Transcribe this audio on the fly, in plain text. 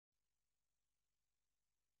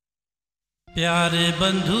प्यारे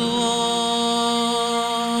बंधुओं,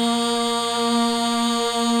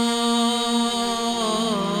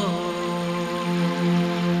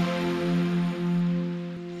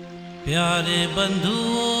 प्यारे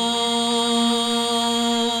बंधुओं,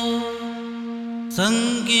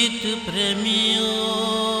 संगीत प्रेमियों,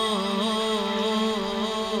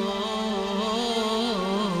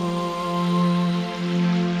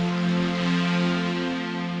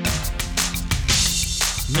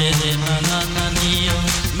 मेरे नाना नानियों,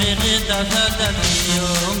 मेरे दादा दादियों,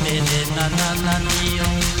 मेरे नाना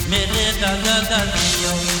नानियों, मेरे दादा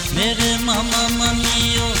दादियों, मेरे मामा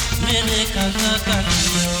मम्मियों, मेरे काका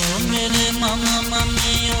काकियों, मेरे मामा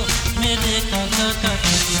मम्मियों, मेरे काका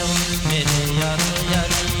काकियों, मेरे यारों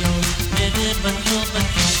यारियों, मेरे बच्चों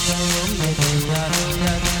बच्चियों, मेरे यारों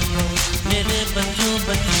यारियों, मेरे बच्चों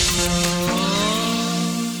बच्चियों,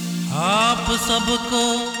 आप सबको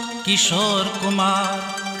किशोर कुमार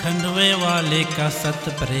खंडवे वाले का सत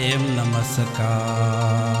प्रेम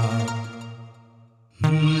नमस्कार।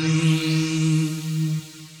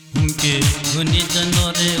 उनके गुनी जनों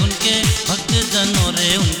रे, उनके भक्त जनों रे,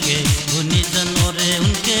 उनके गुनी जनों रे,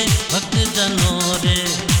 उनके भक्त जनों रे,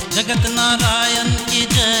 जगत नारायण की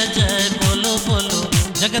जय जय बोलो बोलो,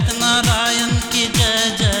 जगत नारायण की जय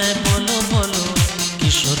जय बोलो बोलो।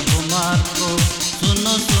 किशोर कुमार को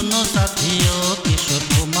सुनो सुनो साथियों, किशोर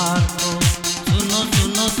कुमार को सुनो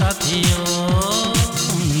सुनो साथियों।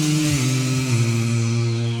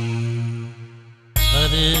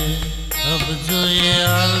 अरे अब जो ये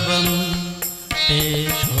एल्बम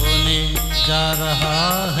पेश होने जा रहा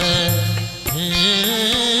है,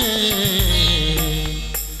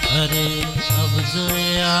 अरे अब जो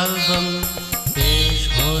ये एल्बम पेश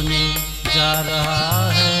होने जा रहा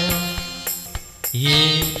है, ये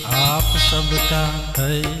आप सबका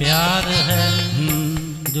है, प्यार है,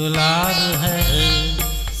 दुलार है,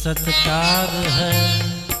 सत्कार है।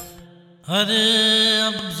 अरे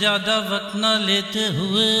अब ज्यादा वक्त न लेते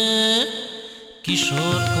हुए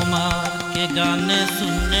किशोर कुमार के गाने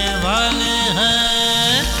सुनने वाले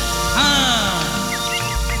हैं। हाँ,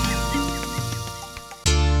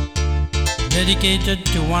 dedicated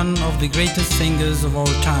to one of the greatest singers of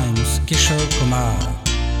all times, Kishore Kumar.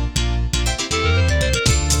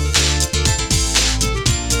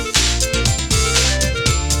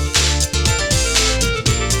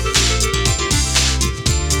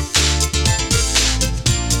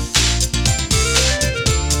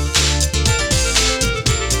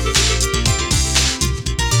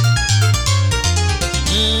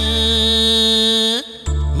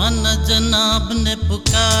 जनाब ने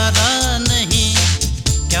पुकारा नहीं,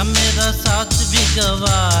 क्या मेरा साथ भी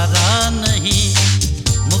गवारा नहीं,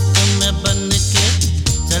 मुफ्त में बन के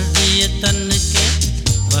चल दिए तन के,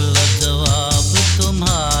 वाला जवाब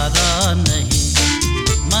तुम्हारा नहीं।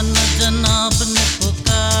 मन जनाब ने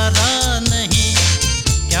पुकारा नहीं,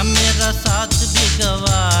 क्या मेरा साथ भी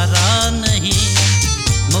गवारा नहीं,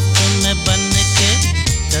 मुफ्त में बन के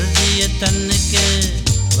चल दिए तन के,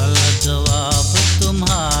 वाला जवाब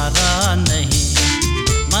तुम्हारा नहीं।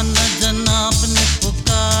 मन जनाब ने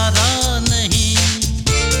पुकारा नहीं।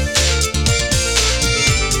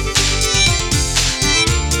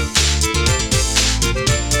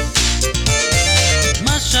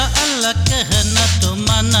 माशा अल्लाह कहना तो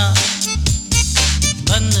माना,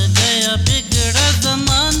 बन गया बिगड़ा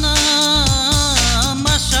जमाना।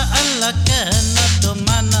 माशा अल्लाह कहना तो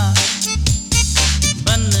माना,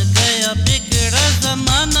 बन गया बिगड़ा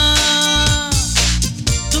जमाना।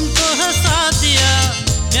 तुमको हंसा दिया,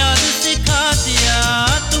 प्यार सिखा दिया,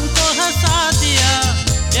 तुमको हंसा दिया,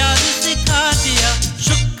 प्यार सिखा दिया।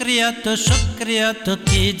 शुक्रिया तो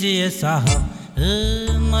कीजिए साहब।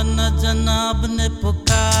 मन जनाब ने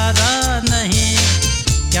पुकारा नहीं,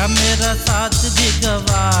 क्या मेरा साथ भी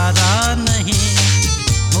गवारा नहीं,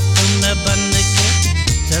 मुफ्त में बन के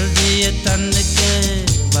चल दिए तन के,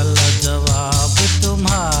 वाला जवाब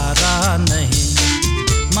तुम्हारा नहीं।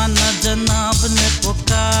 मन जनाब ने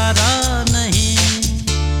पुकारा नहीं।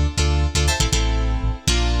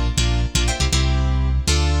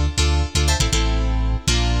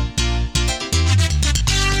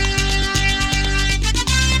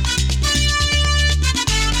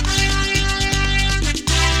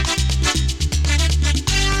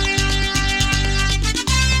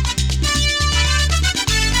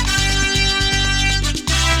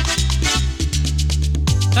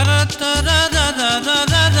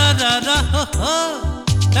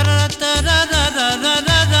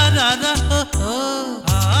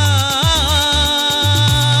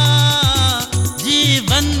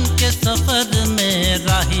 जीवन के सफर में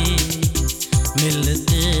राही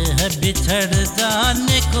मिलते हैं बिछड़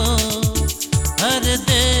जाने को, हर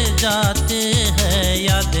दे जाते हैं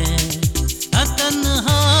यादें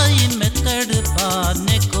तन्हाई में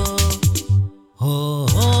तड़पाने को। हो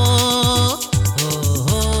हो हो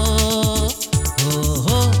हो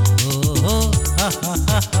हो हो हो हा हा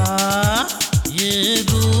हा हा। ये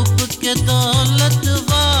रूप के दौलत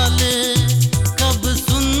वाले कब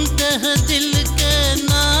सुनते हैं दिल के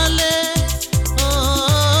नाले।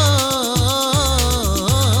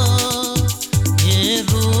 ये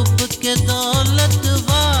रूप के दौलत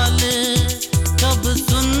वाले कब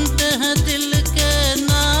सुनते हैं दिल के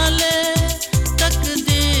नाले।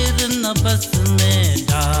 तकदीर न बस में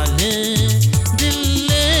डाले दिल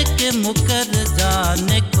लेके मुकर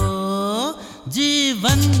जाने को।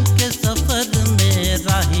 जीवन के सफर में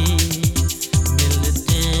राही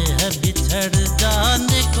मिलते हैं बिछड़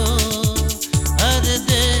जाने को। हर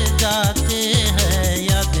दे जाते हैं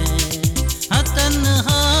यादें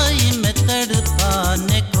तन्हाई में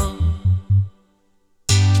तड़पाने को।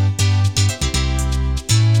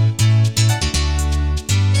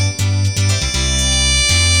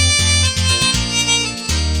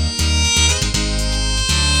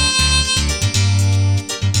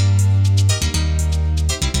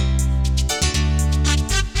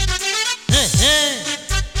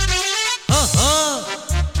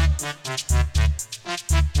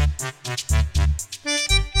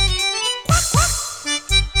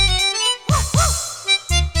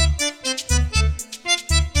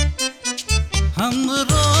 हम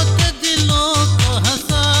रोते दिलों को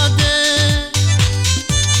हंसा दे,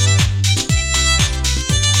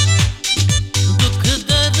 दुख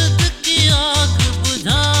दर्द की आग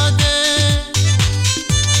बुझा दे।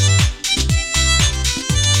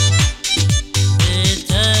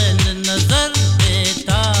 बेचैन नजर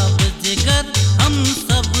बेताब जिगर हम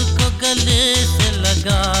सबको गले से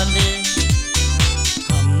लगा ले।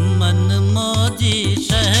 हम मनमौजी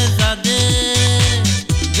शहजादे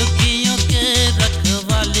दुखियों के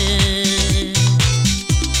रखवाले।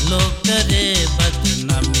 लोग करे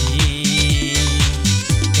बदनामी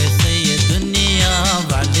कैसे ये दुनिया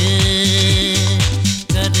वाले।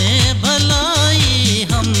 करे भलाई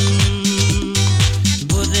हम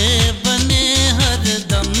बुरे बने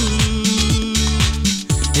हरदम।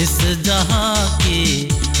 इस जहां की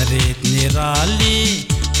रेत निराली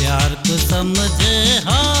प्यार को समझे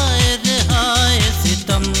हाय रे हाय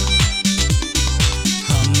सितम।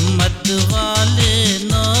 मत वाले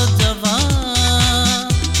नौजवान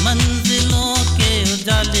मंजिलों के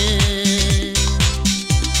उजाले।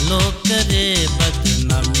 लोग करे